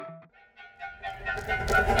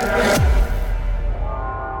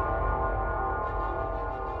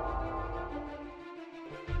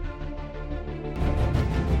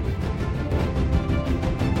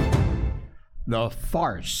The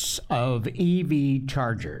farce of EV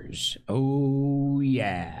chargers. Oh,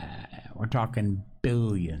 yeah. We're talking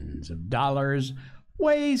billions of dollars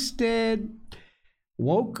wasted.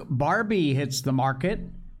 Woke Barbie hits the market.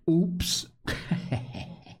 Oops.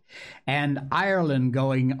 And Ireland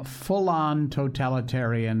going full-on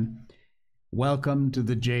totalitarian. Welcome to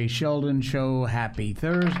the Jay Sheldon Show. Happy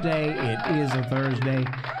Thursday. It is a Thursday.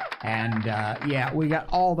 And yeah, we got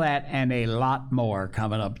all that and a lot more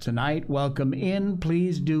coming up tonight. Welcome in.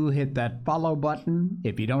 Please do hit that follow button.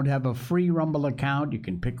 If you don't have a free Rumble account, you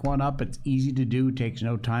can pick one up. It's easy to do, takes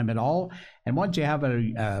no time at all. And once you have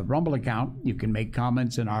a Rumble account, you can make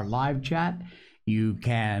comments in our live chat. You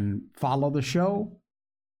can follow the show,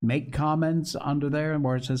 make comments under there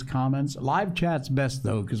where it says comments. Live chat's best,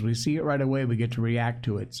 though, because we see it right away. We get to react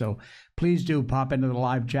to it. So please do pop into the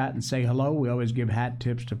live chat and say hello. We always give hat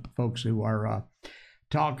tips to folks who are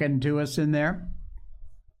talking to us in there.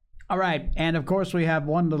 All right. And, of course, we have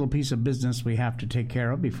one little piece of business we have to take care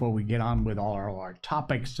of before we get on with all our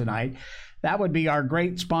topics tonight. That would be our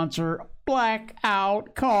great sponsor,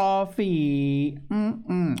 Blackout Coffee.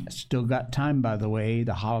 Still got time, by the way.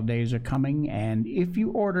 The holidays are coming, and if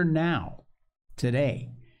you order now, today,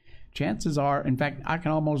 chances are, in fact, I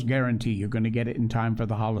can almost guarantee you're going to get it in time for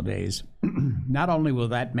the holidays. Not only will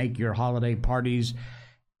that make your holiday parties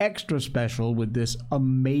extra special with this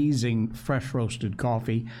amazing fresh roasted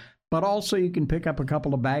coffee, but also you can pick up a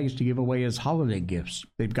couple of bags to give away as holiday gifts.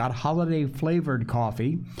 They've got holiday flavored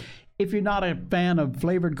coffee. If you're not a fan of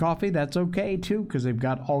flavored coffee, that's okay, too, because they've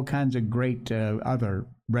got all kinds of great other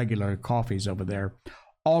regular coffees over there.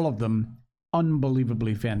 All of them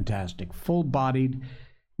unbelievably fantastic. Full-bodied,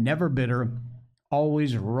 never bitter,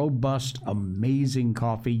 always robust, amazing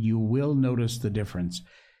coffee. You will notice the difference.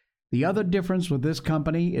 The other difference with this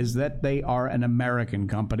company is that they are an American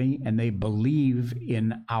company, and they believe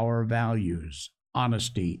in our values: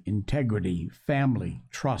 honesty, integrity, family,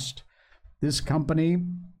 trust. This company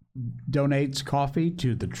donates coffee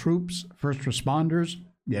to the troops, first responders.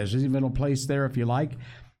 There's even a place there if you like.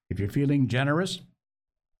 If you're feeling generous,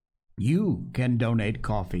 you can donate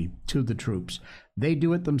coffee to the troops. They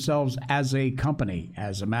do it themselves as a company,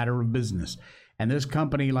 as a matter of business. And this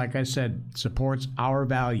company, like I said, supports our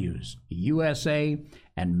values, USA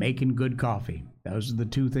and making good coffee. Those are the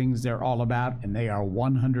two things they're all about, and they are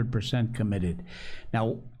 100% committed.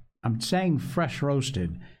 Now, I'm saying fresh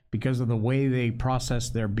roasted because of the way they process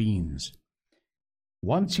their beans.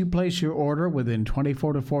 Once you place your order, within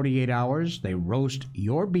 24 to 48 hours, they roast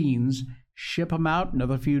your beans, ship them out,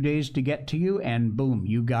 another few days to get to you, and boom,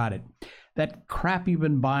 you got it. That crap you've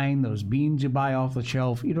been buying, those beans you buy off the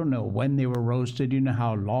shelf, you don't know when they were roasted, you know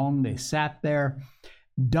how long they sat there.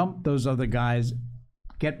 Dump those other guys,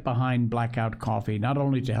 get behind Blackout Coffee, not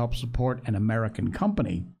only to help support an American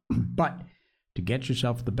company, but to get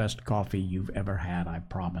yourself the best coffee you've ever had. I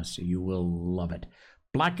promise you will love it.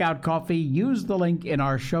 Blackout Coffee, use the link in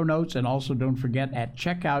our show notes, and also don't forget at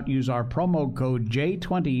checkout, use our promo code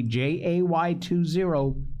J20,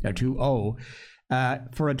 Jay20,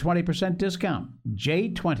 for a 20% discount.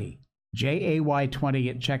 J20, Jay20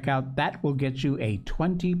 at checkout. That will get you a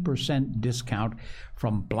 20% discount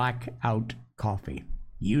from Blackout Coffee.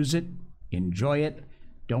 Use it, enjoy it.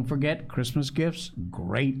 Don't forget, Christmas gifts,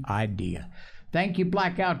 great idea. Thank you,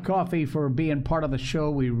 Blackout Coffee, for being part of the show.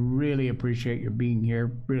 We really appreciate your being here.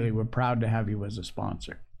 Really, we're proud to have you as a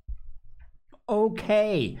sponsor.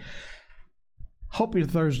 Okay. Hope your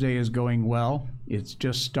Thursday is going well. It's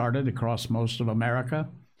just started across most of America.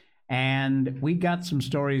 And we got some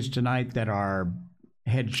stories tonight that are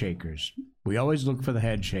head shakers. We always look for the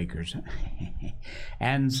head shakers.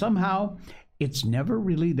 And somehow, it's never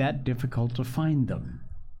really that difficult to find them.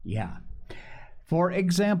 Yeah. For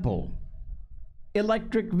example,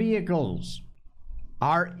 electric vehicles.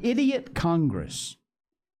 Our idiot Congress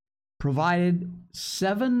provided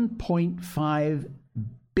 $7.5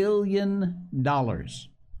 billion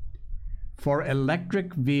for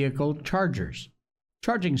electric vehicle chargers,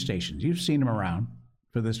 charging stations. You've seen them around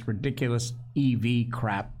for this ridiculous EV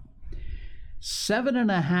crap.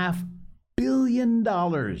 $7.5 billion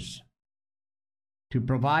to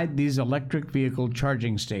provide these electric vehicle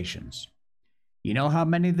charging stations. You know how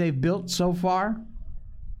many they've built so far?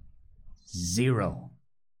 0.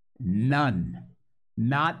 None.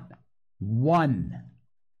 Not one.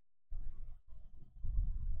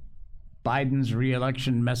 Biden's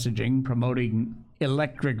re-election messaging promoting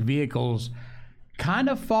electric vehicles kind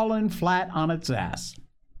of fallen flat on its ass.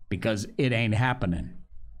 because it ain't happening.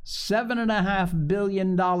 $7.5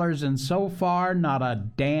 billion, and so far, not a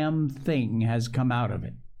damn thing has come out of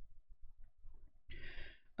it.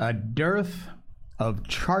 A dearth of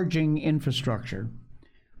charging infrastructure.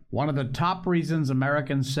 One of the top reasons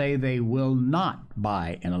Americans say they will not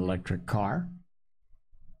buy an electric car.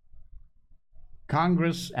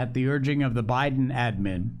 Congress, at the urging of the Biden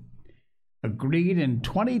admin, agreed in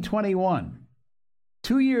 2021,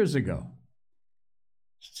 2 years ago,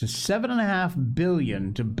 to $7.5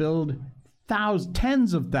 billion to build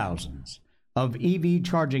tens of thousands of EV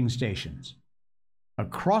charging stations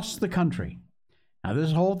across the country. Now,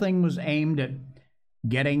 this whole thing was aimed at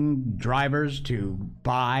getting drivers to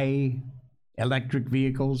buy electric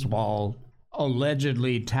vehicles while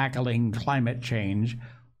allegedly tackling climate change,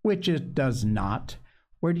 which it does not.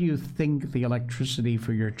 Where do you think the electricity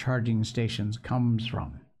for your charging stations comes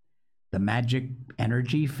from? The magic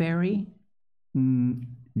energy fairy?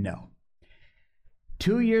 No.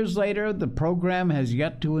 2 years later, the program has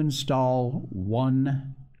yet to install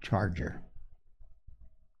one charger.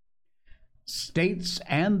 States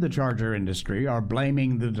and the charger industry are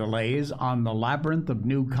blaming the delays on the labyrinth of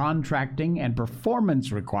new contracting and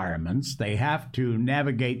performance requirements they have to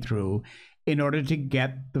navigate through in order to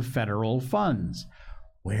get the federal funds.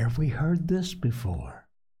 Where have we heard this before?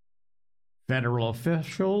 Federal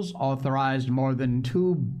officials authorized more than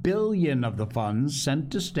 $2 billion of the funds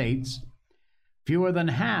sent to states. Fewer than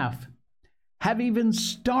half have even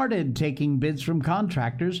started taking bids from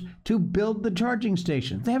contractors to build the charging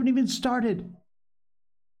stations. They haven't even started.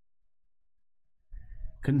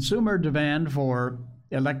 Consumer demand for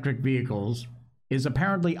electric vehicles is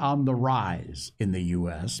apparently on the rise in the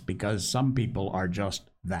U.S. because some people are just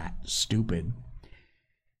that stupid.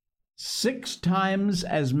 6 times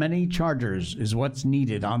as many chargers is what's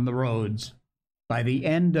needed on the roads by the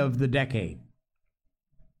end of the decade.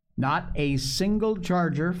 Not a single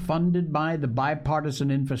charger funded by the bipartisan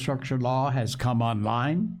infrastructure law has come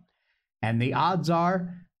online, and the odds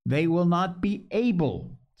are they will not be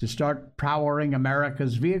able to start powering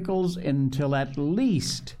America's vehicles until at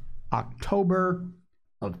least October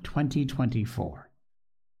of 2024.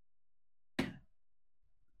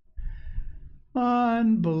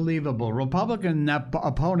 Unbelievable. Republican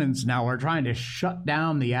opponents now are trying to shut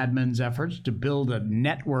down the admin's efforts to build a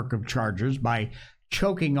network of chargers by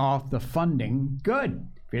choking off the funding. Good.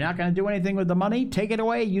 If you're not going to do anything with the money, take it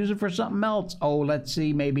away. Use it for something else. Oh, let's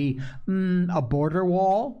see, maybe a border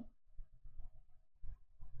wall?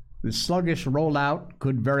 The sluggish rollout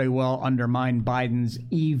could very well undermine Biden's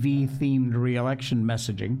EV-themed re-election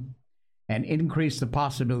messaging and increase the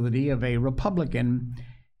possibility of a Republican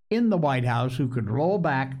in the White House who could roll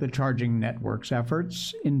back the charging network's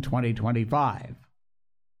efforts in 2025.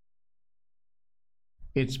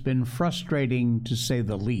 It's been frustrating, to say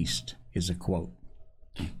the least, is a quote.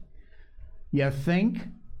 You think?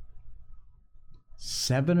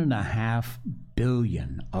 $7.5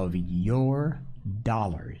 billion of your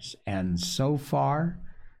dollars, and so far,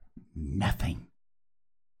 nothing.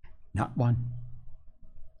 Not one.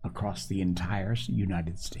 Across the entire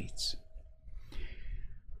United States.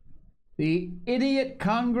 The idiot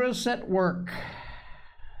Congress at work.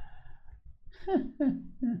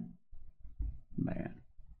 Man.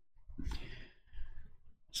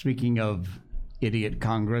 Speaking of idiot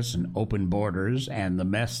Congress and open borders and the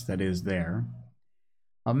mess that is there,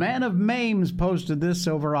 a man of Mames posted this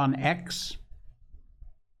over on X.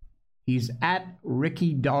 He's at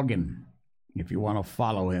Ricky Doggin, if you want to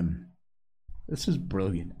follow him. This is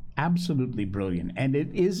brilliant, absolutely brilliant, and it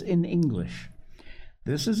is in English.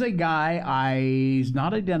 This is a guy, he's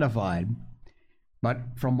not identified, but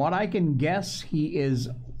from what I can guess, he is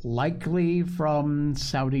likely from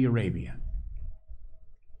Saudi Arabia.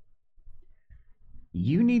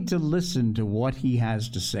 You need to listen to what he has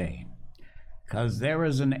to say, because there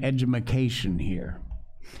is an edumacation here.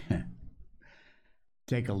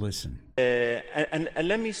 Take a listen. And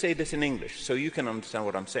let me say this in English so you can understand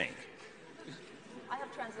what I'm saying. I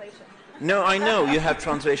have translation. No, I know you have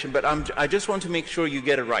translation, but I just want to make sure you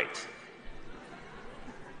get it right.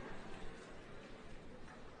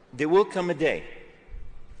 There will come a day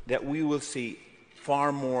that we will see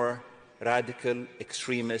far more radical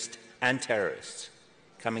extremists and terrorists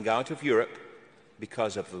coming out of Europe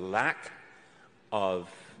because of the lack of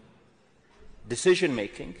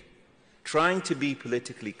decision-making, trying to be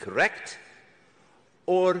politically correct,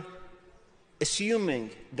 or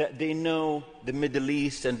assuming that they know the Middle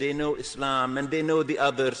East and they know Islam and they know the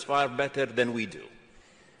others far better than we do.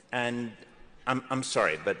 And I'm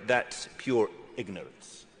sorry, but that's pure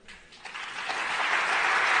ignorance.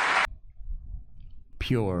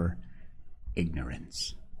 Pure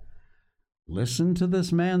ignorance. Listen to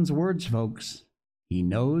this man's words, folks. He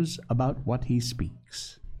knows about what he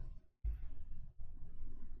speaks.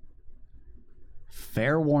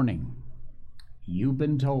 Fair warning. You've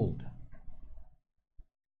been told.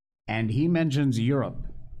 And he mentions Europe.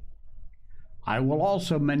 I will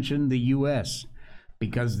also mention the U.S.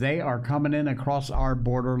 because they are coming in across our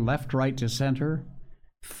border, left, right, to center.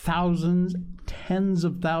 Thousands, tens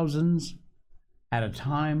of thousands at a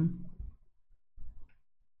time.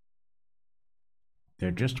 They're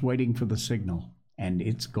just waiting for the signal, and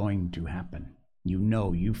it's going to happen. You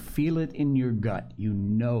know, you feel it in your gut. You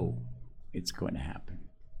know it's going to happen.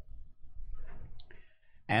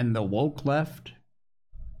 And the woke left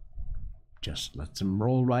just lets them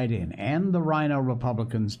roll right in. And the Rhino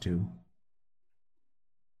Republicans, too.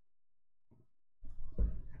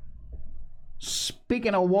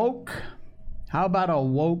 Speaking of woke, how about a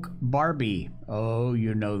woke Barbie? Oh,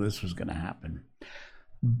 you know this was going to happen.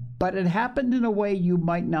 But it happened in a way you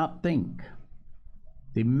might not think.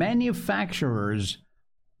 The manufacturer's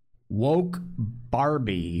woke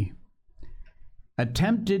Barbie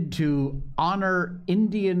attempted to honor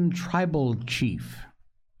Indian tribal chief.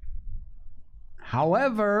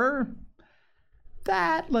 However,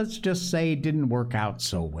 that, let's just say, didn't work out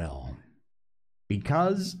so well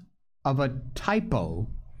because of a typo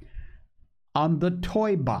on the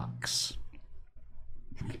toy box.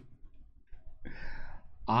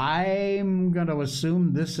 I'm going to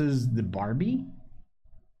assume this is the Barbie.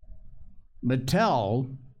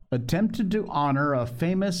 Mattel attempted to honor a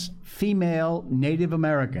famous female Native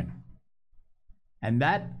American, and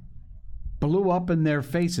that blew up in their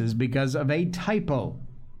faces because of a typo.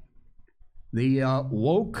 The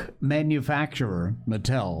woke manufacturer,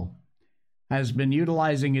 Mattel, has been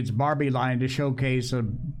utilizing its Barbie line to showcase a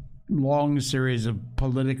long series of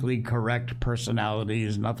politically correct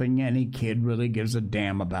personalities, nothing any kid really gives a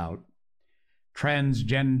damn about.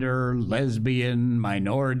 Transgender, lesbian,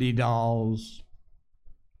 minority dolls.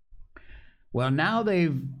 Well, now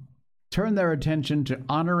they've turned their attention to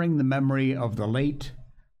honoring the memory of the late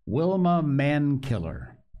Wilma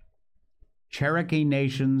Mankiller, Cherokee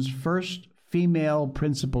Nation's first female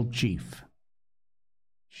principal chief.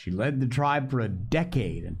 She led the tribe for a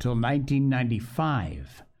decade until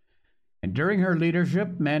 1995. And during her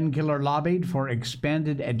leadership, Mankiller lobbied for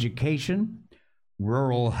expanded education,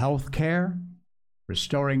 rural health care,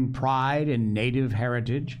 restoring pride in Native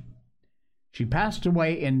heritage. She passed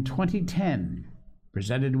away in 2010,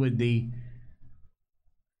 presented with the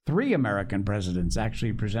three American presidents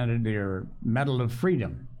actually presented their Medal of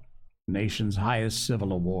Freedom, the nation's highest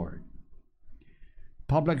civil award.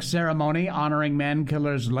 Public ceremony honoring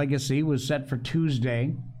Mankiller's legacy was set for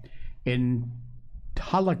Tuesday in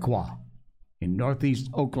Tahlequah, in northeast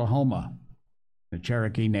Oklahoma. The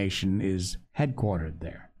Cherokee Nation is headquartered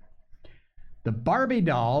there. The Barbie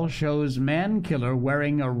doll shows Mankiller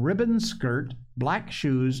wearing a ribbon skirt, black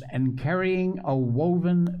shoes, and carrying a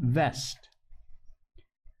woven vest.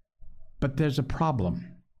 But there's a problem.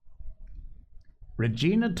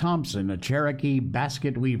 Regina Thompson, a Cherokee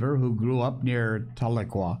basket weaver who grew up near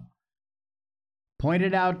Tahlequah,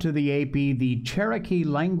 pointed out to the AP the Cherokee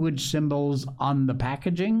language symbols on the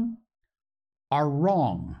packaging are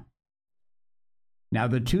wrong. Now,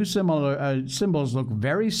 the two symbols look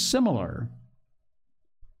very similar.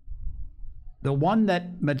 The one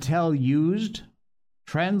that Mattel used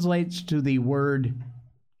translates to the word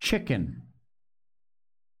chicken,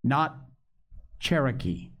 not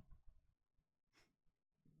Cherokee.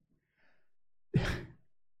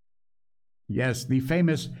 Yes, the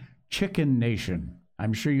famous Chicken Nation.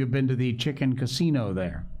 I'm sure you've been to the Chicken Casino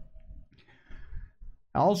there.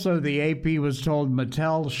 Also, the AP was told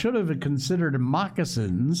Mattel should have considered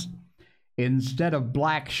moccasins instead of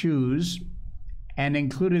black shoes and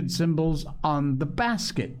included symbols on the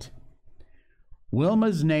basket.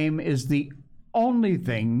 Wilma's name is the only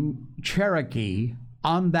thing Cherokee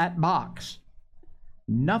on that box.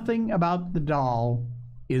 Nothing about the doll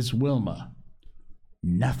is Wilma.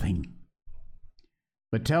 Nothing.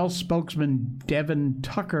 Mattel spokesman Devin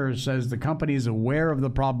Tucker says the company is aware of the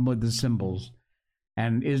problem with the symbols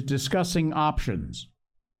and is discussing options.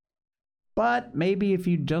 But maybe if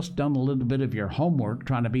you'd just done a little bit of your homework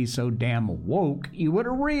trying to be so damn woke, you would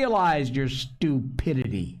have realized your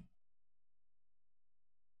stupidity.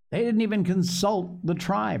 They didn't even consult the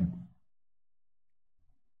tribe.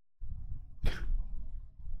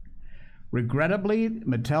 Regrettably,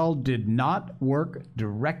 Mattel did not work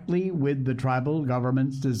directly with the tribal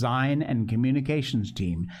government's design and communications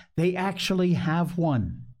team. They actually have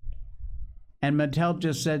one. And Mattel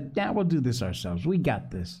just said, yeah, we'll do this ourselves. We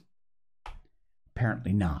got this.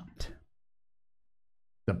 Apparently not.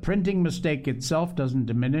 The printing mistake itself doesn't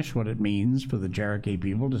diminish what it means for the Cherokee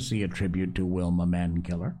people to see a tribute to Wilma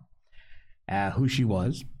Mankiller, who she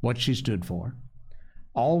was, what she stood for.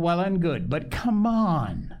 All well and good, but come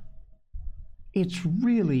on. It's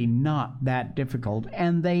really not that difficult,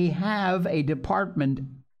 and they have a department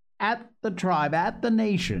at the tribe, at the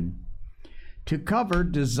nation, to cover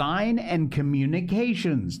design and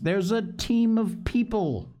communications. There's a team of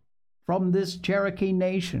people from this Cherokee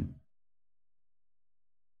nation.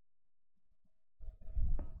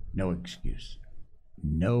 No excuse.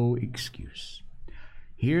 No excuse.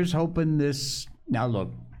 Here's hoping this... Now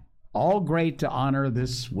look, all great to honor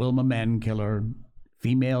this Wilma Mankiller,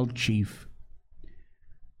 female chief.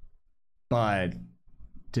 But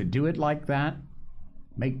to do it like that,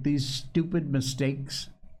 make these stupid mistakes,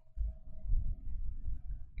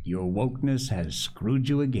 your wokeness has screwed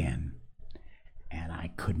you again, and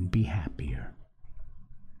I couldn't be happier.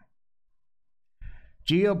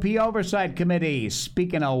 GOP Oversight Committee,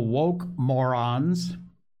 speaking of woke morons,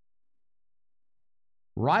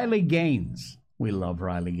 Riley Gaines, we love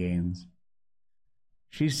Riley Gaines.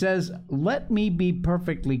 She says, let me be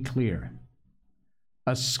perfectly clear.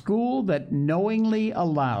 A school that knowingly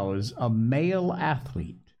allows a male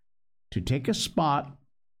athlete to take a spot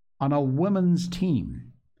on a women's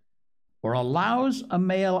team, or allows a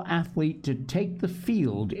male athlete to take the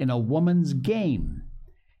field in a woman's game,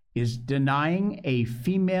 is denying a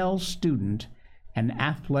female student an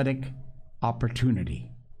athletic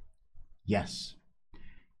opportunity. Yes,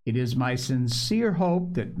 it is my sincere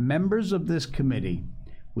hope that members of this committee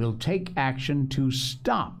will take action to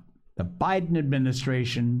stop the Biden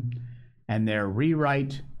administration and their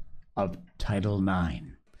rewrite of Title IX.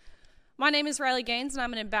 My name is Riley Gaines, and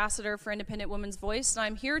I'm an ambassador for Independent Women's Voice, and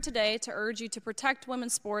I'm here today to urge you to protect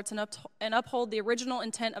women's sports and uphold the original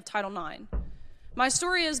intent of Title IX. My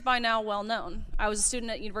story is by now well known. I was a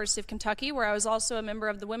student at University of Kentucky, where I was also a member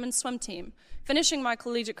of the women's swim team, finishing my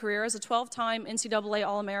collegiate career as a 12-time NCAA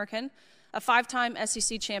All-American, a 5-time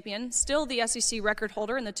SEC champion, still the SEC record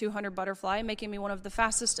holder in the 200 butterfly, making me one of the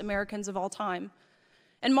fastest Americans of all time.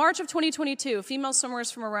 In March of 2022, female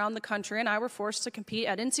swimmers from around the country and I were forced to compete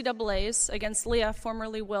at NCAAs against Leah,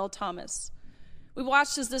 formerly Will Thomas. We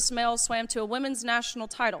watched as this male swam to a women's national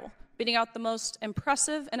title, beating out the most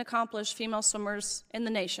impressive and accomplished female swimmers in the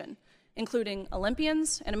nation, including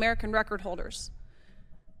Olympians and American record holders.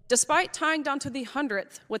 Despite tying down to the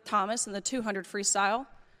 100th with Thomas in the 200 freestyle,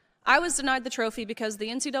 I was denied the trophy because the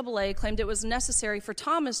NCAA claimed it was necessary for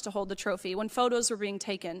Thomas to hold the trophy when photos were being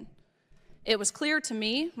taken. It was clear to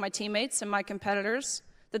me, my teammates, and my competitors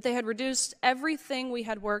that they had reduced everything we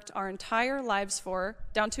had worked our entire lives for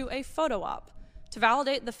down to a photo op to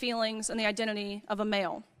validate the feelings and the identity of a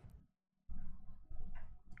male.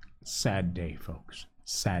 Sad day, folks.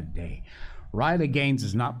 Sad day. Riley Gaines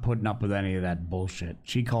is not putting up with any of that bullshit.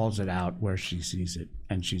 She calls it out where she sees it,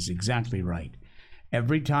 and she's exactly right.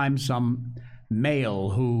 Every time some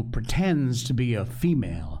male who pretends to be a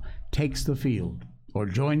female takes the field or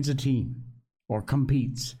joins a team or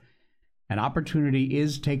competes, an opportunity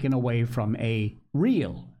is taken away from a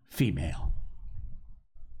real female.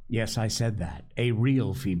 Yes, I said that. A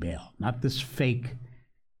real female, not this fake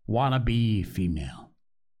wannabe female.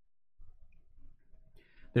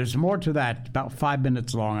 There's more to that, about 5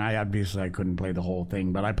 minutes long. I couldn't play the whole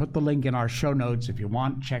thing, but I put the link in our show notes. If you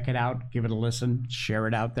want, check it out, give it a listen, share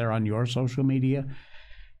it out there on your social media.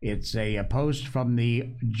 It's a post from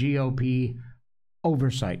the GOP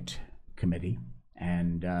Oversight Committee,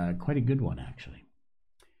 and quite a good one, actually.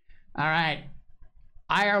 All right,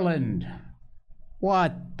 Ireland.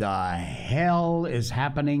 What the hell is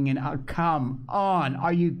happening in... come on,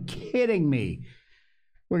 are you kidding me?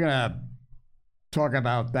 We're going to talk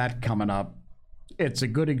about that coming up. It's a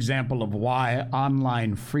good example of why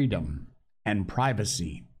online freedom and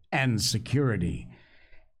privacy and security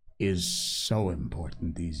is so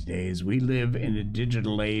important these days. We live in a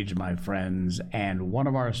digital age, my friends, and one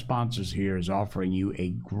of our sponsors here is offering you a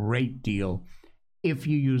great deal if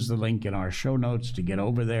you use the link in our show notes to get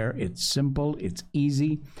over there. It's simple, it's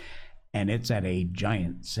easy, and it's at a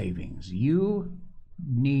giant savings. You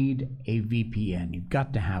need a VPN. You've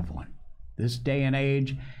got to have one. This day and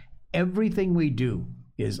age, everything we do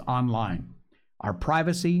is online. Our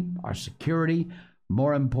privacy, our security,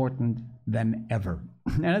 more important than ever.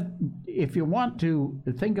 And if you want to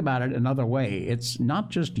think about it another way, it's not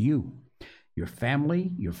just you, your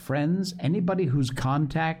family, your friends, anybody whose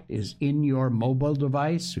contact is in your mobile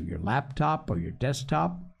device or your laptop or your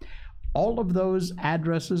desktop. All of those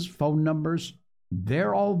addresses, phone numbers,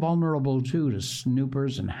 they're all vulnerable too to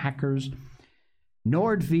snoopers and hackers.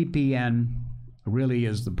 NordVPN really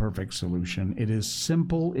is the perfect solution. It is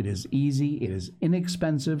simple, it is easy, it is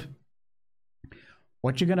inexpensive.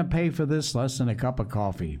 What you're going to pay for this, less than a cup of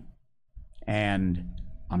coffee. And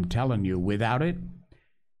I'm telling you, without it,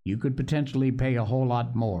 you could potentially pay a whole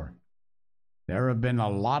lot more. There have been a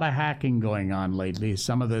lot of hacking going on lately.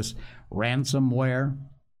 Some of this ransomware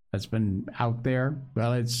that's been out there,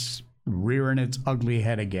 well, it's rearing its ugly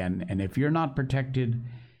head again. And if you're not protected,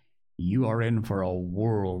 you are in for a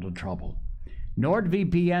world of trouble.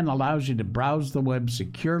 NordVPN allows you to browse the web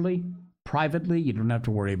securely, privately. You don't have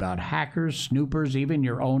to worry about hackers, snoopers, even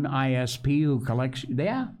your own ISP who collects.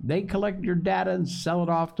 Yeah, they collect your data and sell it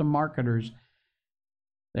off to marketers.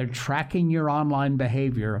 They're tracking your online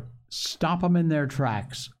behavior. Stop them in their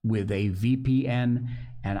tracks with a VPN,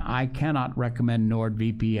 and I cannot recommend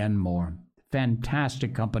NordVPN more.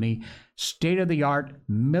 Fantastic company, state-of-the-art,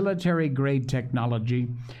 military-grade technology.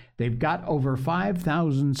 They've got over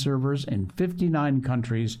 5,000 servers in 59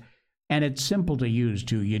 countries, and it's simple to use,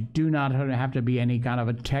 too. You do not have to be any kind of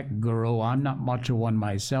a tech guru. I'm not much of one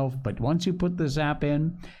myself, but once you put this app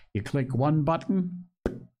in, you click one button,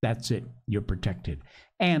 that's it. You're protected.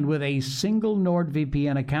 And with a single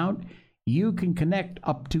NordVPN account, you can connect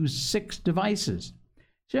up to 6 devices.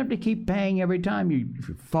 So you have to keep paying every time. Your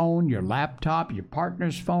phone, your laptop, your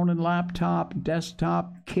partner's phone and laptop,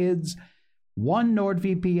 desktop, kids. One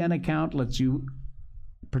NordVPN account lets you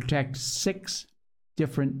protect 6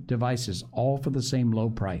 different devices, all for the same low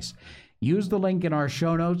price. Use the link in our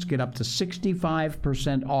show notes. Get up to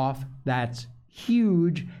 65% off. That's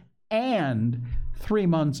huge. And 3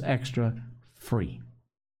 months extra free.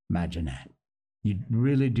 Imagine that. You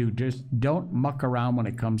really do. Just don't muck around when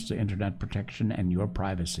it comes to internet protection and your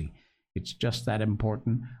privacy. It's just that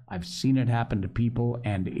important. I've seen it happen to people,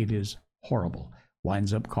 and it is horrible.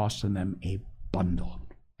 Winds up costing them a bundle,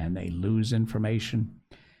 and they lose information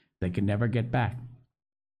they can never get back.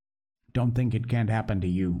 Don't think it can't happen to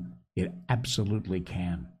you. It absolutely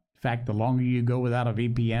can. In fact, the longer you go without a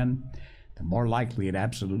VPN, the more likely it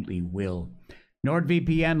absolutely will.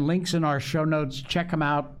 NordVPN, links in our show notes. Check them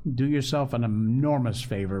out. Do yourself an enormous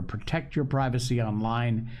favor. Protect your privacy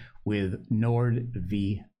online with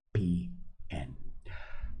NordVPN.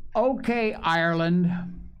 Okay, Ireland.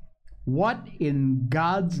 What in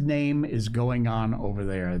God's name is going on over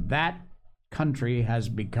there? That country has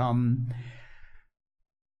become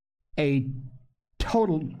a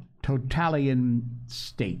totalitarian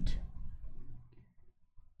state.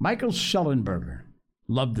 Michael Shellenberger.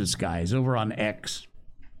 Love this guy. He's over on X,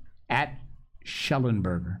 at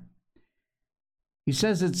Shellenberger. He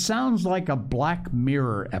says it sounds like a Black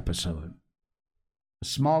Mirror episode. A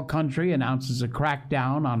small country announces a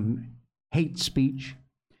crackdown on hate speech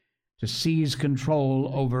to seize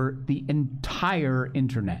control over the entire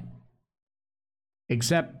internet.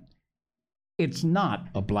 Except it's not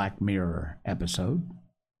a Black Mirror episode,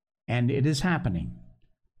 and it is happening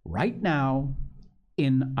right now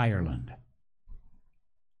in Ireland.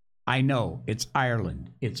 I know, it's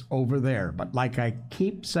Ireland. It's over there. But like I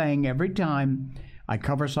keep saying every time I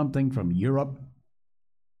cover something from Europe,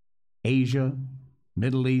 Asia,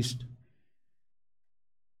 Middle East,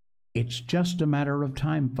 it's just a matter of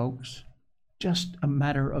time, folks. Just a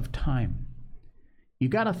matter of time. You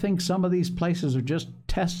got to think some of these places are just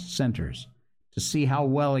test centers to see how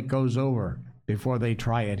well it goes over before they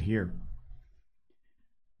try it here.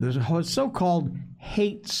 The so-called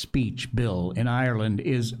hate speech bill in Ireland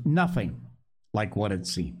is nothing like what it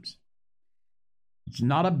seems. It's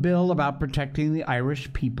not a bill about protecting the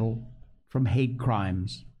Irish people from hate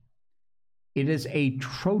crimes. It is a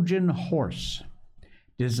Trojan horse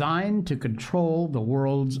designed to control the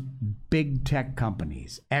world's big tech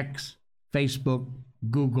companies, X, Facebook,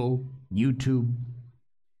 Google, YouTube.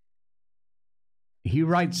 He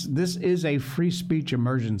writes, this is a free speech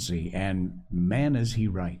emergency, and man, is he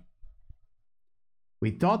right.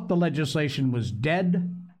 We thought the legislation was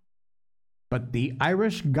dead, but the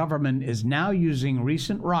Irish government is now using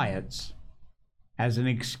recent riots as an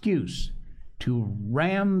excuse to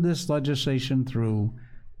ram this legislation through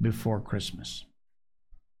before Christmas.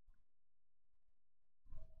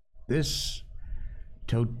 This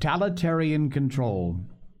totalitarian control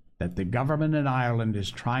that the government in Ireland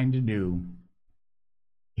is trying to do,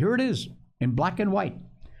 here it is, in black and white.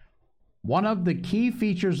 One of the key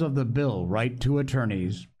features of the bill, right to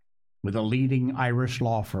attorneys with a leading Irish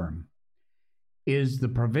law firm, is the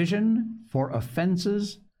provision for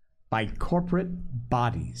offenses by corporate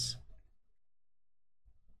bodies.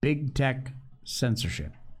 Big tech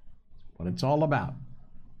censorship. What it's all about.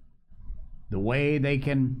 The way they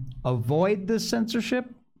can avoid this censorship?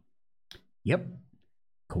 Yep,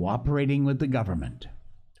 cooperating with the government.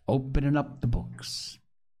 opening up the books,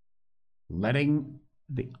 letting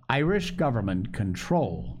the Irish government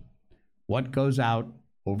control what goes out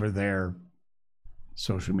over their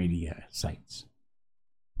social media sites.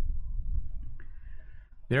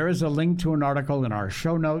 There is a link to an article in our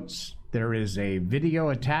show notes. There is a video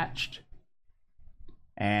attached,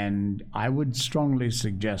 and I would strongly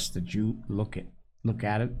suggest that you look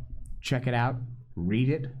at it, check it out, read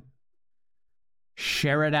it,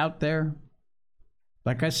 share it out there.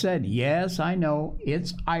 Like I said, yes, I know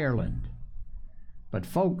it's Ireland, but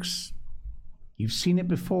folks, you've seen it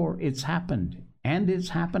before. It's happened, and it's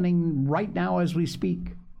happening right now as we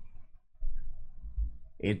speak.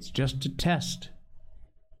 It's just a test.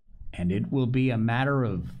 And it will be a matter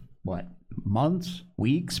of, months,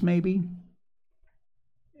 weeks maybe,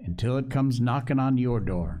 until it comes knocking on your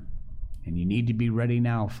door. And you need to be ready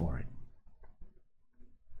now for it.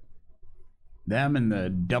 Them and the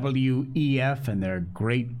WEF and their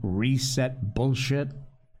great reset bullshit.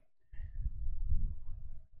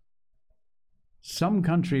 Some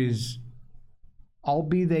countries,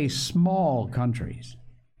 albeit they small countries,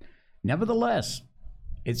 nevertheless,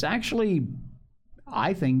 it's actually,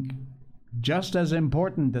 I think, just as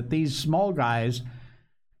important that these small guys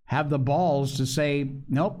have the balls to say,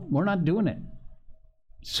 nope, we're not doing it.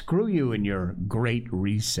 Screw you and your great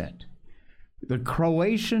reset. The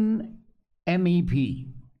Croatian MEP,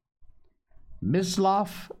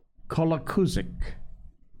 Mislav Kolakuzic,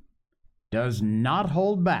 does not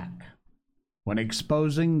hold back when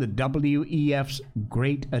exposing the WEF's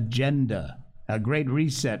great agenda, a great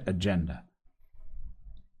reset agenda,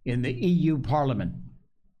 in the EU Parliament.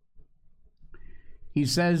 He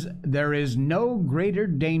says there is no greater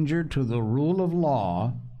danger to the rule of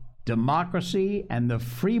law, democracy, and the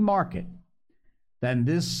free market than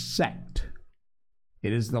this sect.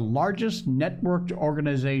 It is the largest networked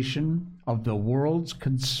organization of the world's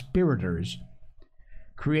conspirators,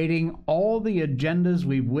 creating all the agendas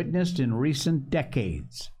we've witnessed in recent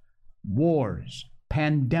decades: wars,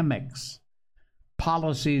 pandemics,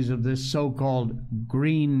 policies of this so-called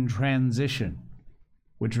green transition,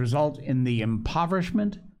 which result in the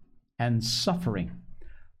impoverishment and suffering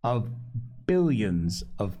of billions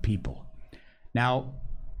of people. Now,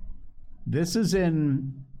 this is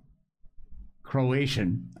in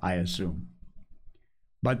Croatian, I assume,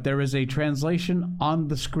 but there is a translation on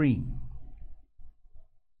the screen.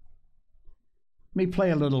 Let me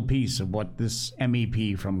play a little piece of what this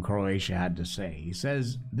MEP from Croatia had to say. He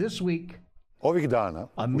says, this week, Ovih dana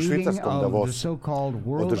a u meeting švicarskom of the Davosu so-called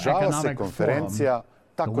World održava se Economic konferencija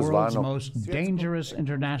Forum, the world's takozvanog most dangerous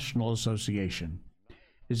international association,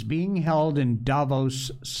 is being held in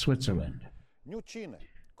Davos, Switzerland. Nju čine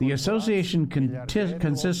The association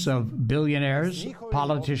consists of billionaires,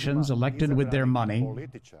 politicians elected with their money,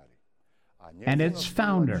 političari, a and njezino its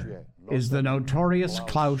founder osnivač je is the notorious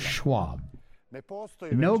Klaus Schwab. Ne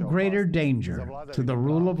postoji No veća greater opasnost za danger vladavinu to the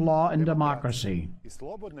rule of prava, law and demokracije democracy i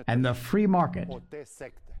slobodne and the tržišne free market od te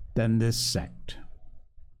sekte. than this sect.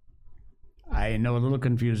 I know a little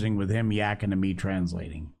confusing with him yakking and me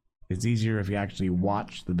translating. It's easier if you actually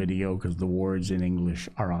watch the video because the words in English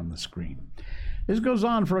are on the screen. This goes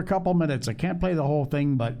on for a couple minutes. I can't play the whole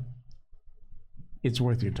thing, but it's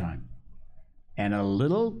worth your time. And a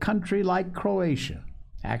little country like Croatia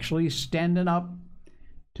actually standing up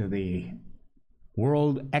to the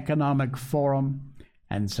World Economic Forum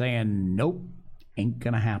and saying, nope, ain't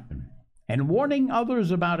gonna happen. And warning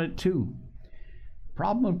others about it too.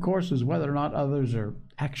 Problem, of course, is whether or not others are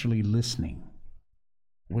actually listening.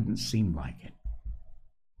 Wouldn't seem like it.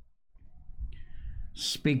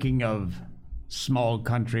 Speaking of small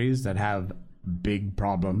countries that have big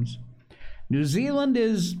problems, New Zealand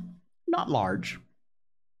is not large.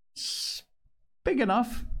 It's big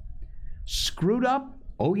enough. Screwed up?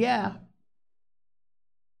 Oh, yeah.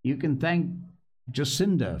 You can thank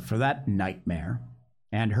Jacinda for that nightmare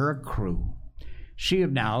and her crew. She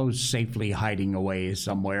is now safely hiding away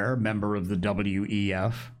somewhere, member of the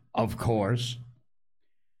WEF, of course.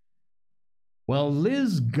 Well,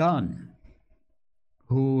 Liz Gunn,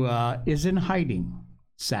 who is in hiding,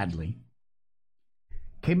 sadly,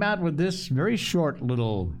 came out with this very short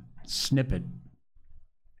little snippet.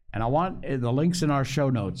 And I want the links in our show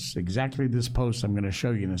notes, exactly this post I'm going to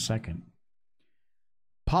show you in a second.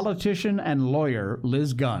 Politician and lawyer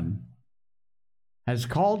Liz Gunn has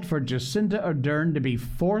called for Jacinda Ardern to be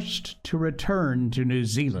forced to return to New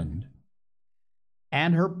Zealand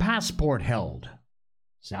and her passport held.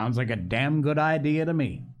 Sounds like a damn good idea to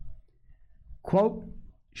me. Quote,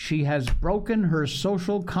 she has broken her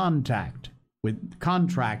social contract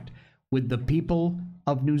with the people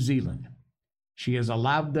of New Zealand. She has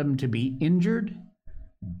allowed them to be injured,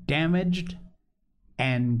 damaged,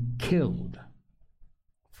 and killed.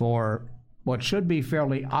 For what should be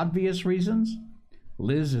fairly obvious reasons,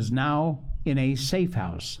 Liz is now in a safe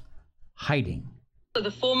house, hiding. For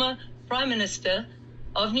the former Prime Minister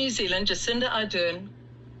of New Zealand, Jacinda Ardern,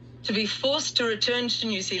 to be forced to return to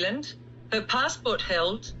New Zealand, her passport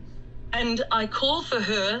held, and I call for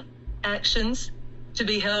her actions to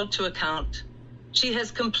be held to account. She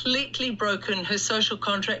has completely broken her social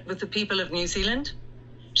contract with the people of New Zealand.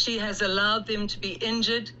 She has allowed them to be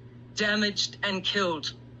injured, damaged, and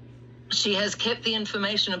killed. She has kept the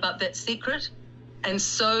information about that secret, and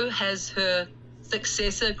so has her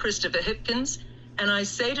successor, Christopher Hipkins. And I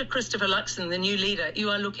say to Christopher Luxon, the new leader, you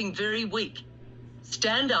are looking very weak.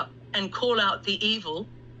 Stand up and call out the evil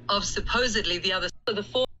of supposedly the other. There you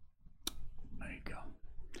go.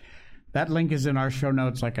 That link is in our show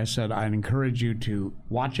notes. Like I said, I encourage you to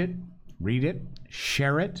watch it, read it,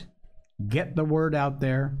 share it, get the word out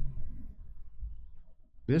there.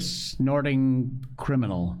 This snorting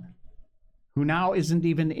criminal, who now isn't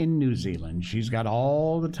even in New Zealand, she's got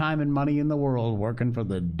all the time and money in the world working for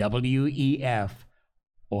the WEF.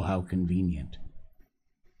 Oh, how convenient.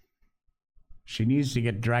 She needs to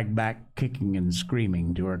get dragged back kicking and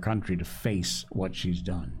screaming to her country to face what she's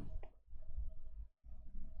done.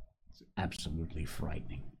 It's absolutely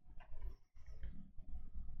frightening.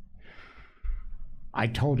 I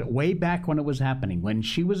told it way back when it was happening, when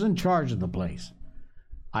she was in charge of the place.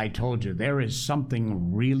 I told you there is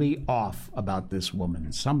something really off about this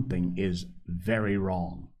woman. Something is very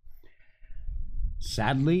wrong.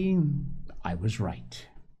 Sadly, I was right.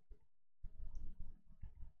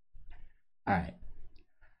 All right.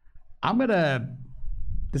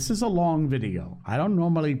 This is a long video. I don't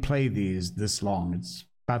normally play these this long. It's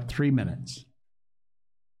about 3 minutes.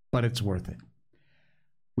 But it's worth it.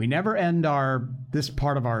 We never end this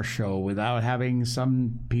part of our show without having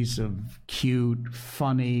some piece of cute,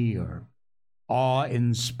 funny, or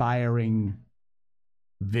awe-inspiring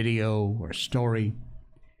video or story.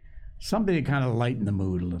 Something to kind of lighten the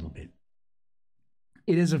mood a little bit.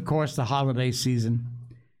 It is, of course, the holiday season.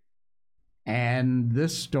 And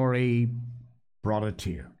this story brought a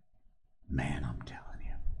tear. Man, I'm telling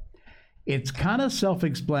you. It's kind of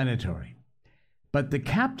self-explanatory. But the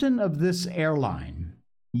captain of this airline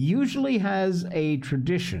usually has a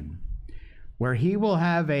tradition where he will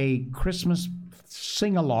have a Christmas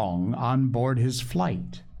sing-along on board his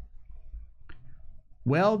flight.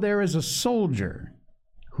 Well, there is a soldier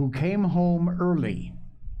who came home early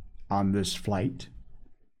on this flight,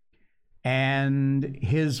 and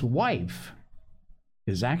his wife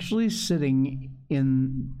is actually sitting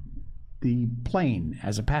in the plane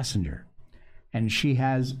as a passenger, and she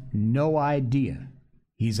has no idea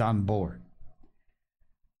he's on board.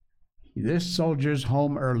 This soldier's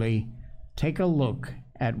home early. Take a look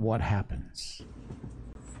at what happens.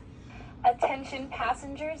 Attention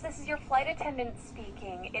passengers, this is your flight attendant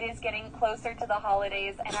speaking. It is getting closer to the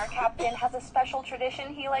holidays, and our captain has a special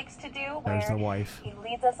tradition he likes to do where There's the wife. he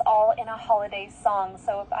leads us all in a holiday song.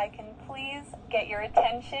 So if I can please get your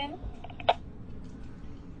attention.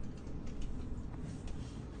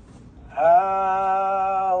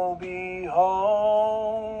 I'll be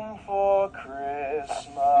home for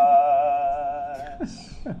Christmas.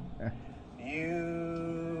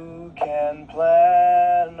 You can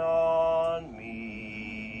plan on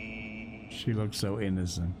me. She looks so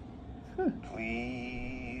innocent.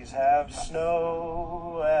 Please have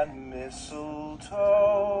snow and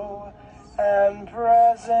mistletoe and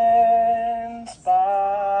presents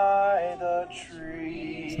by the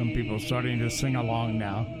tree. Some people starting to sing along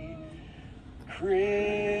now,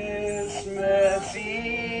 Christmas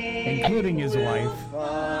Eve, including his wife.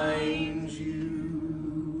 find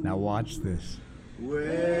you Now watch this.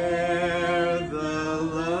 where the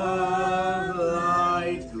love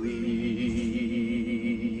light gleams.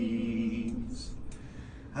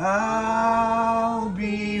 I'll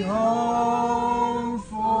be home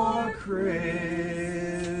for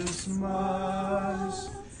Christmas,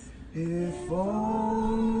 if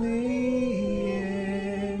only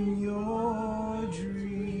in your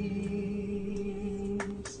dreams.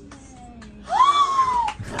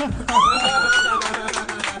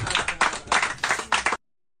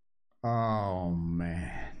 Oh, man.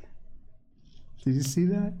 Did you see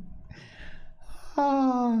that?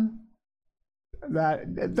 Ah,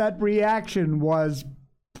 that reaction was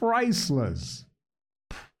priceless.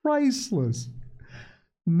 Priceless.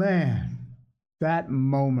 Man, that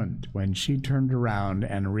moment when she turned around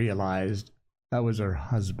and realized that was her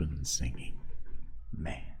husband singing.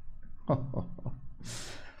 Man.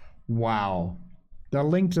 Wow. The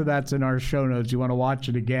link to that's in our show notes. You want to watch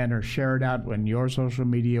it again or share it out on your social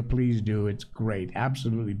media, please do. It's great.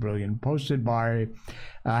 Absolutely brilliant. Posted by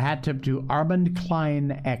hat tip to Armand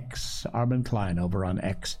Klein X. Armand Klein over on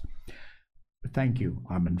X. Thank you,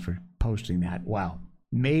 Armand, for posting that. Wow.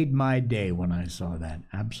 Made my day when I saw that.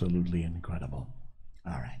 Absolutely incredible.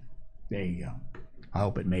 All right. There you go. I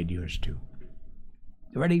hope it made yours too.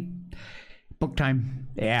 Ready? Book time.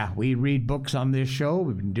 Yeah, we read books on this show.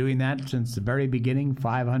 We've been doing that since the very beginning,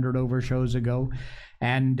 500 over shows ago.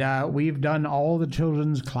 And we've done all the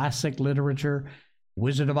children's classic literature.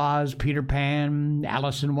 Wizard of Oz, Peter Pan,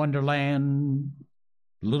 Alice in Wonderland,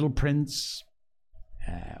 Little Prince,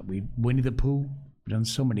 Winnie the Pooh. We've done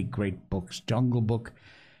so many great books. Jungle Book.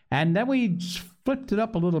 And then we flipped it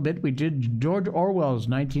up a little bit. We did George Orwell's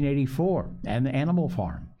 1984 and The Animal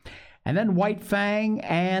Farm. And then White Fang,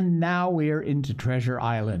 and now we're into Treasure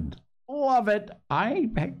Island. Love it. I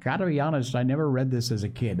gotta be honest, I never read this as a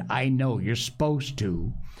kid. I know you're supposed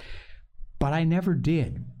to, but I never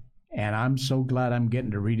did. And I'm so glad I'm getting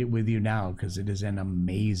to read it with you now because it is an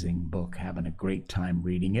amazing book. Having a great time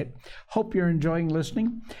reading it. Hope you're enjoying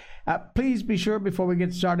listening. Please be sure before we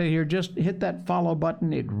get started here, just hit that follow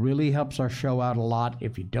button. It really helps our show out a lot.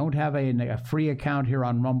 If you don't have a free account here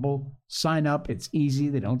on Rumble, sign up. It's easy.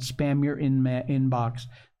 They don't spam your inbox.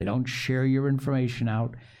 They don't share your information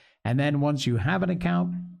out. And then once you have an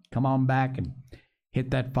account, come on back and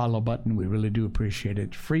hit that follow button. We really do appreciate it.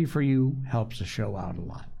 It's free for you. Helps the show out a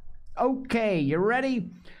lot. Okay, you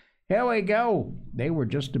ready? Here we go. They were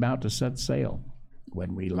just about to set sail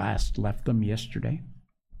when we last left them yesterday.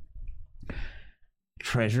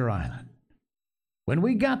 Treasure Island. When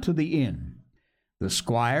we got to the inn, the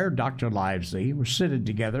squire, Dr. Livesey, were seated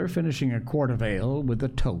together, finishing a quart of ale with a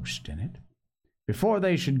toast in it, before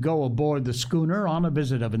they should go aboard the schooner on a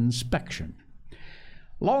visit of inspection.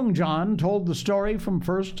 Long John told the story from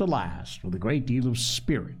first to last with a great deal of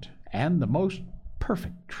spirit and the most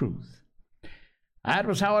perfect truth. That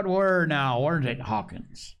was how it were now, weren't it,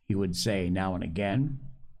 Hawkins? He would say now and again,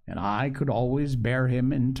 and I could always bear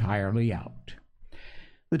him entirely out.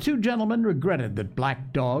 The two gentlemen regretted that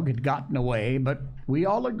Black Dog had gotten away, but we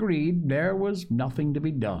all agreed there was nothing to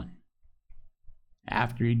be done.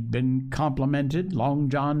 After he'd been complimented, Long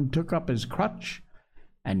John took up his crutch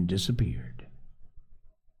and disappeared.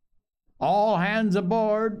 "All hands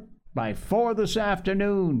aboard by 4 this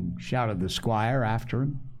afternoon," shouted the squire after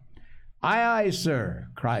him. "Aye, aye, sir,"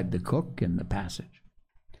 cried the cook in the passage.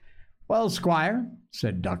 "Well, squire,"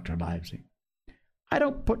 said Dr. Livesey, "I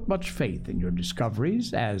don't put much faith in your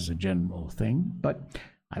discoveries as a general thing, but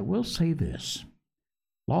I will say this.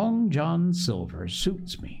 Long John Silver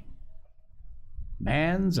suits me."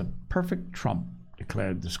 "Man's a perfect trump,"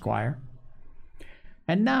 declared the squire.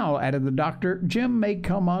 "And now," added the doctor, "Jim may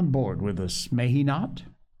come on board with us, may he not?"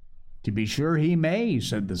 "To be sure he may,"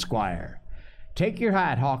 said the squire. "Take your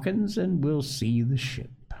hat, Hawkins, and we'll see the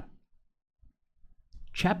ship."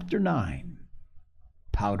 Chapter 9.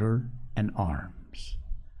 Powder and Arms.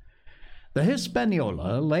 The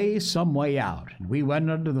Hispaniola lay some way out, and we went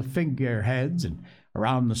under the figureheads and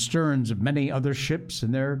around the sterns of many other ships,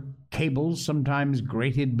 and their cables sometimes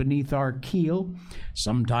grated beneath our keel,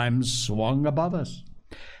 sometimes swung above us.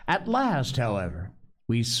 At last, however,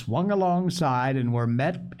 we swung alongside and were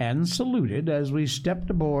met and saluted as we stepped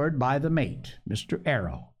aboard by the mate, Mr.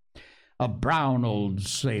 Arrow, a brown old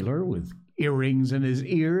sailor with earrings in his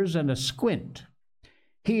ears and a squint.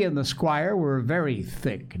 He and the squire were very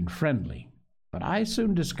thick and friendly, but I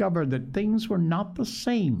soon discovered that things were not the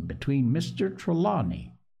same between Mr.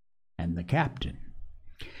 Trelawney and the captain.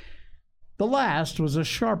 The last was a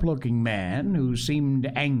sharp-looking man who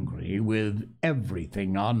seemed angry with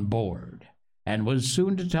everything on board, and was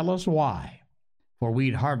soon to tell us why, for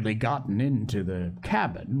we'd hardly gotten into the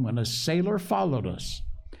cabin when a sailor followed us.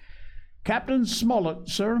 "Captain Smollett,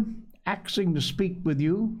 sir, axing to speak with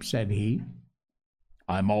you," said he.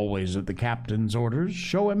 "I'm always at the captain's orders.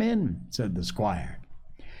 Show him in," said the squire.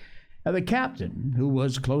 The captain, who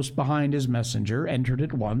was close behind his messenger, entered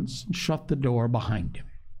at once and shut the door behind him.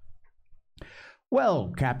 "Well,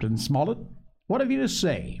 Captain Smollett, what have you to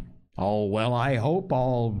say? All well, I hope,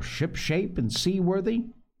 all ship-shape and seaworthy?"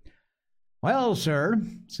 "Well, sir,"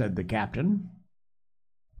 said the captain,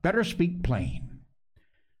 "better speak plain.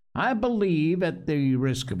 I believe, at the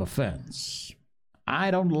risk of offense,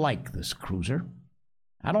 I don't like this cruiser.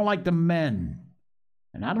 I don't like the men,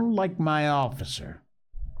 and I don't like my officer.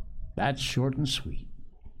 That's short and sweet."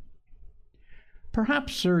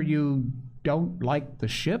 "Perhaps, sir, you don't like the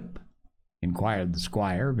ship?" inquired the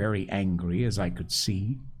squire, very angry, as I could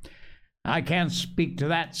see. I can't speak to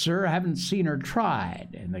that, sir. I haven't seen her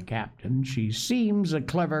tried. And the captain, she seems a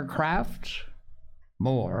clever craft.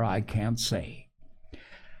 More I can't say.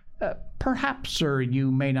 Perhaps, sir,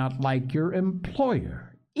 you may not like your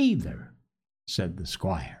employer either, said the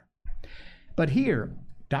squire. But here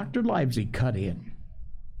Dr. Livesey cut in.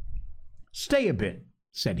 Stay a bit,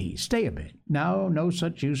 said he, stay a bit. Now, no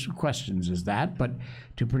such use of questions as that, but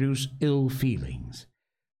to produce ill feelings.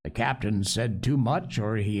 The captain said too much,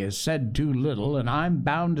 or he has said too little, and I'm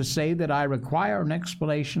bound to say that I require an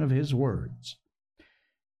explanation of his words.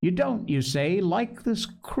 You don't, you say, like this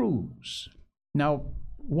cruise. Now,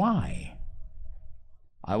 why?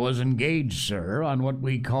 I was engaged, sir, on what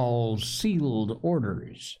we call sealed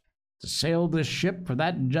orders, to sail this ship for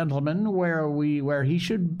that gentleman where he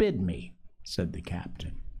should bid me, said the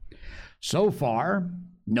captain. So far,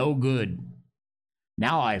 no good.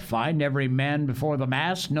 Now I find every man before the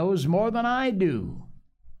mast knows more than I do.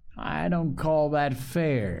 I don't call that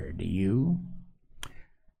fair, do you?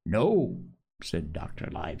 No, said Dr.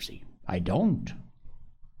 Livesey, I don't.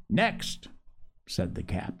 Next, said the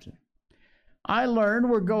captain. I learn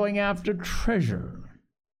we're going after treasure.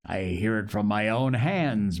 I hear it from my own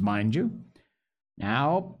hands, mind you.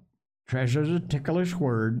 Now, treasure's a ticklish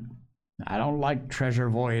word. I don't like treasure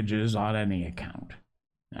voyages on any account.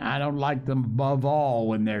 I don't like them above all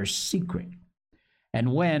when they're secret,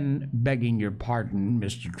 and when, begging your pardon,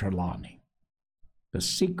 Mr. Trelawney, the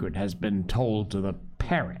secret has been told to the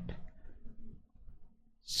parrot.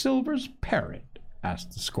 Silver's parrot?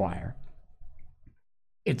 Asked the squire.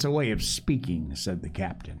 It's a way of speaking, said the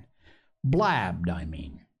captain. Blabbed, I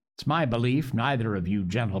mean. It's my belief neither of you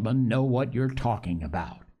gentlemen know what you're talking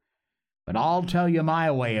about. But I'll tell you my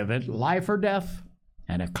way of it, life or death,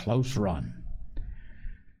 and a close run.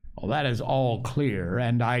 Well, that is all clear,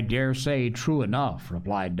 and I dare say true enough,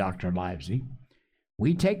 replied Dr. Livesey.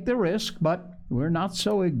 We take the risk, but we're not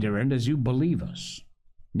so ignorant as you believe us.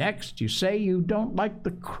 Next, you say you don't like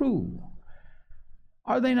the crew.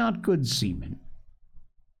 Are they not good seamen?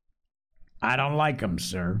 I don't like 'em,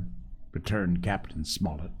 sir, returned Captain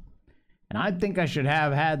Smollett, and I think I should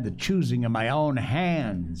have had the choosing of my own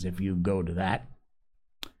hands, if you go to that.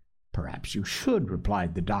 Perhaps you should,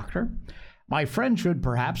 replied the doctor. My friend should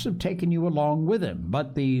perhaps have taken you along with him,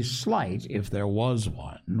 but the slight, if there was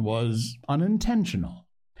one, was unintentional.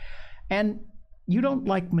 And you don't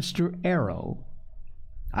like Mr. Arrow?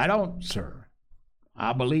 I don't, sir.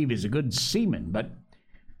 I believe he's a good seaman, but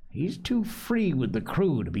he's too free with the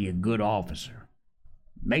crew to be a good officer.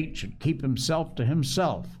 Mate should keep himself to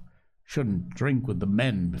himself, shouldn't drink with the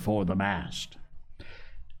men before the mast. Do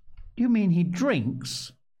you mean he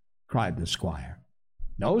drinks? Cried the squire.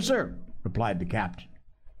 No, sir, replied the captain,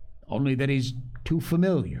 only that he's too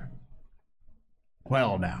familiar.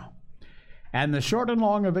 Well, now, and the short and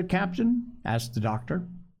long of it, Captain, asked the doctor.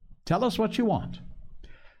 Tell us what you want.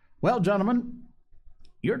 Well, gentlemen,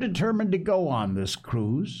 you're determined to go on this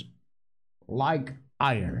cruise. Like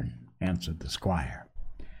iron, answered the squire.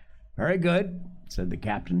 Very good, said the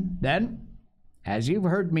captain. Then, as you've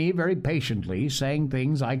heard me very patiently saying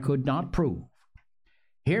things I could not prove,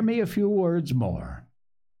 hear me a few words more.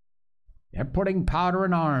 They're putting powder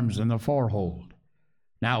and arms in the forehold.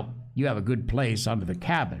 Now, you have a good place under the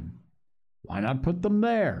cabin. Why not put them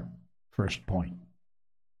there? First point.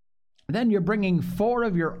 Then you're bringing 4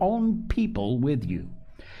 of your own people with you,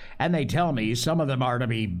 and they tell me some of them are to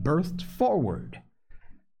be berthed forward.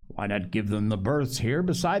 Why not give them the berths here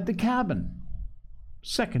beside the cabin?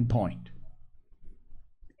 Second point.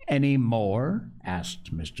 Any more?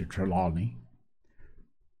 Asked Mr. Trelawney.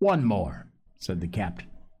 One more, said the captain.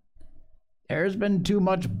 There's been too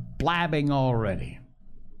much blabbing already.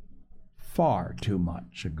 Far too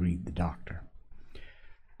much, agreed the doctor.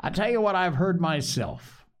 I tell you what I've heard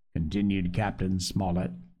myself, continued Captain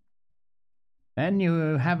Smollett. Then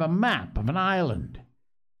you have a map of an island.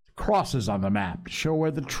 Crosses on the map to show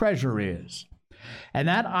where the treasure is. And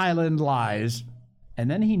that island lies,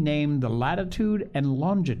 and then he named the latitude and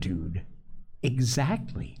longitude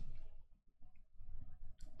exactly.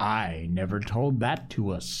 I never told that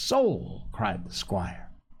to a soul, cried the squire.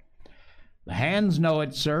 The hands know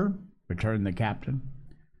it, sir, returned the captain.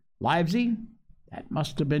 Livesey, that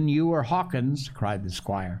must have been you or Hawkins, cried the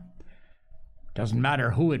squire. Doesn't matter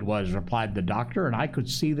who it was, replied the doctor, and I could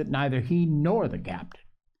see that neither he nor the captain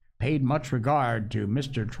paid much regard to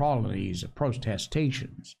Mr. Trelawney's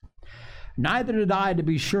protestations. Neither did I, to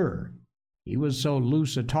be sure. He was so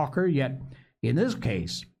loose a talker, yet in this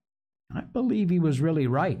case I believe he was really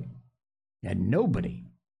right, and nobody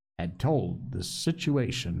had told the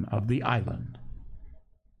situation of the island.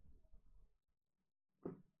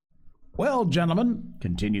 Well, gentlemen,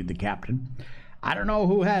 continued the captain, I don't know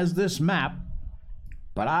who has this map,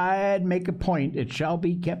 but I'd make a point it shall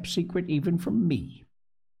be kept secret even from me,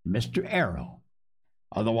 Mr. Arrow.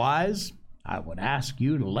 Otherwise, I would ask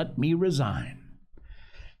you to let me resign.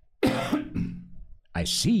 I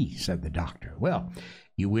see, said the doctor. Well,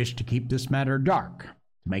 you wish to keep this matter dark, to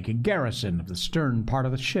make a garrison of the stern part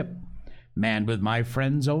of the ship, manned with my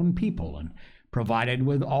friend's own people, and provided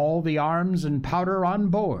with all the arms and powder on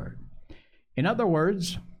board. In other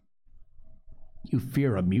words, you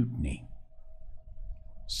fear a mutiny.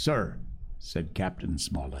 Sir, said Captain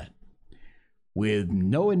Smollett, with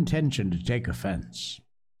no intention to take offense,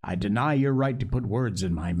 I deny your right to put words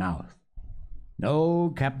in my mouth.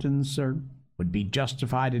 No captain, sir, would be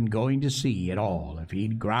justified in going to sea at all if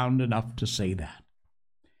he'd ground enough to say that.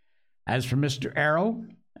 As for Mr. Arrow,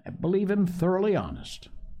 I believe him thoroughly honest.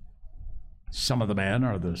 Some of the men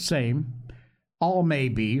are the same. All may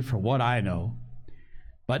be, for what I know.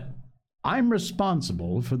 But I'm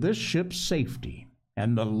responsible for this ship's safety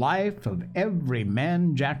and the life of every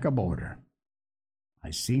man jack aboard her. I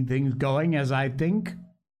see things going, as I think,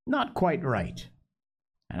 not quite right.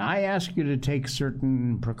 And I ask you to take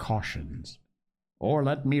certain precautions, or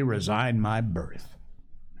let me resign my berth.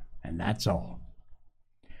 And that's all.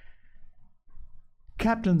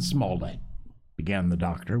 Captain Smollett, began the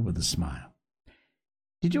doctor with a smile,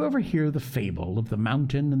 did you ever hear the fable of the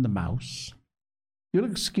mountain and the mouse? You'll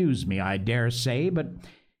excuse me, I dare say, but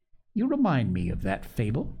you remind me of that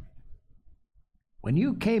fable. When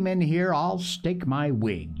you came in here, I'll stake my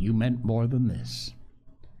wig you meant more than this.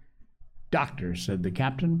 Doctor, said the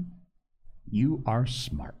captain, you are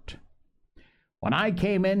smart. When I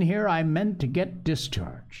came in here, I meant to get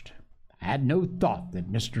discharged. I had no thought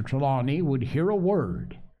that Mr. Trelawney would hear a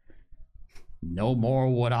word. No more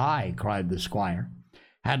would I, cried the squire.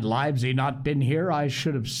 Had Livesey not been here, I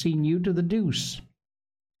should have seen you to the deuce.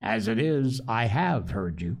 As it is, I have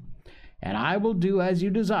heard you, and I will do as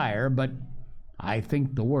you desire, but I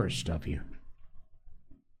think the worst of you.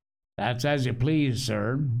 That's as you please,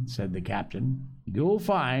 sir, said the captain. You'll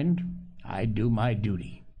find I do my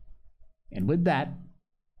duty. And with that,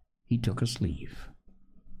 he took his leave.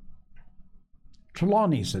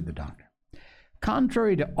 Trelawney, said the doctor,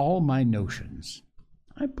 contrary to all my notions,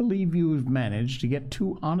 I believe you have managed to get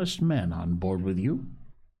 2 honest men on board with you.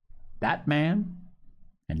 That man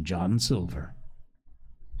and John Silver.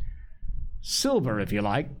 Silver, if you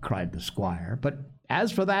like, cried the squire, but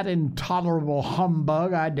as for that intolerable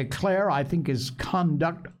humbug, I declare I think his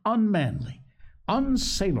conduct unmanly,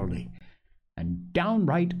 unsailorly, and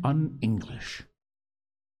downright un-English.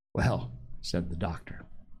 Well, said the doctor,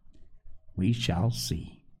 we shall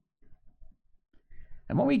see.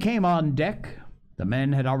 And when we came on deck, the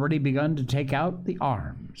men had already begun to take out the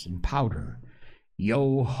arms and powder,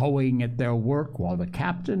 yo-hoing at their work while the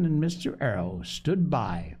captain and Mr. Arrow stood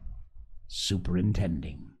by,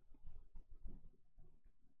 superintending.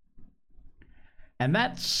 And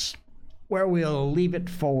that's where we'll leave it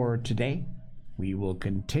for today. We will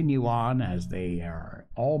continue on as they are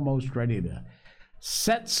almost ready to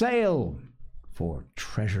set sail for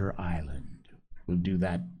Treasure Island. We'll do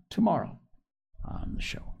that tomorrow on the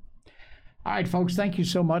show. All right, folks, thank you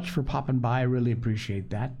so much for popping by. I really appreciate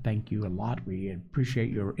that. Thank you a lot. We appreciate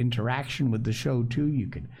your interaction with the show, too. You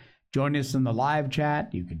can join us in the live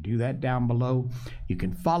chat. You can do that down below. You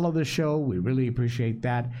can follow the show. We really appreciate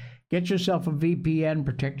that. Get yourself a VPN,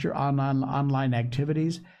 protect your online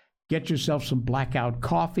activities. Get yourself some Blackout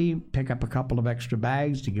coffee. Pick up a couple of extra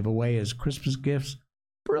bags to give away as Christmas gifts.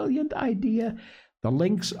 Brilliant idea. The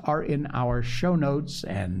links are in our show notes,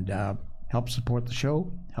 and help support the show,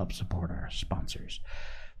 help support our sponsors.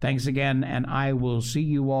 Thanks again, and I will see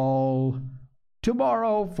you all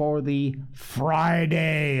tomorrow for the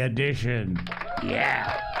Friday edition.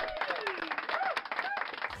 Yeah.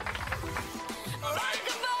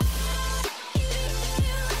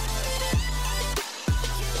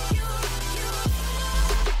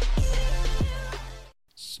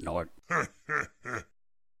 Snort.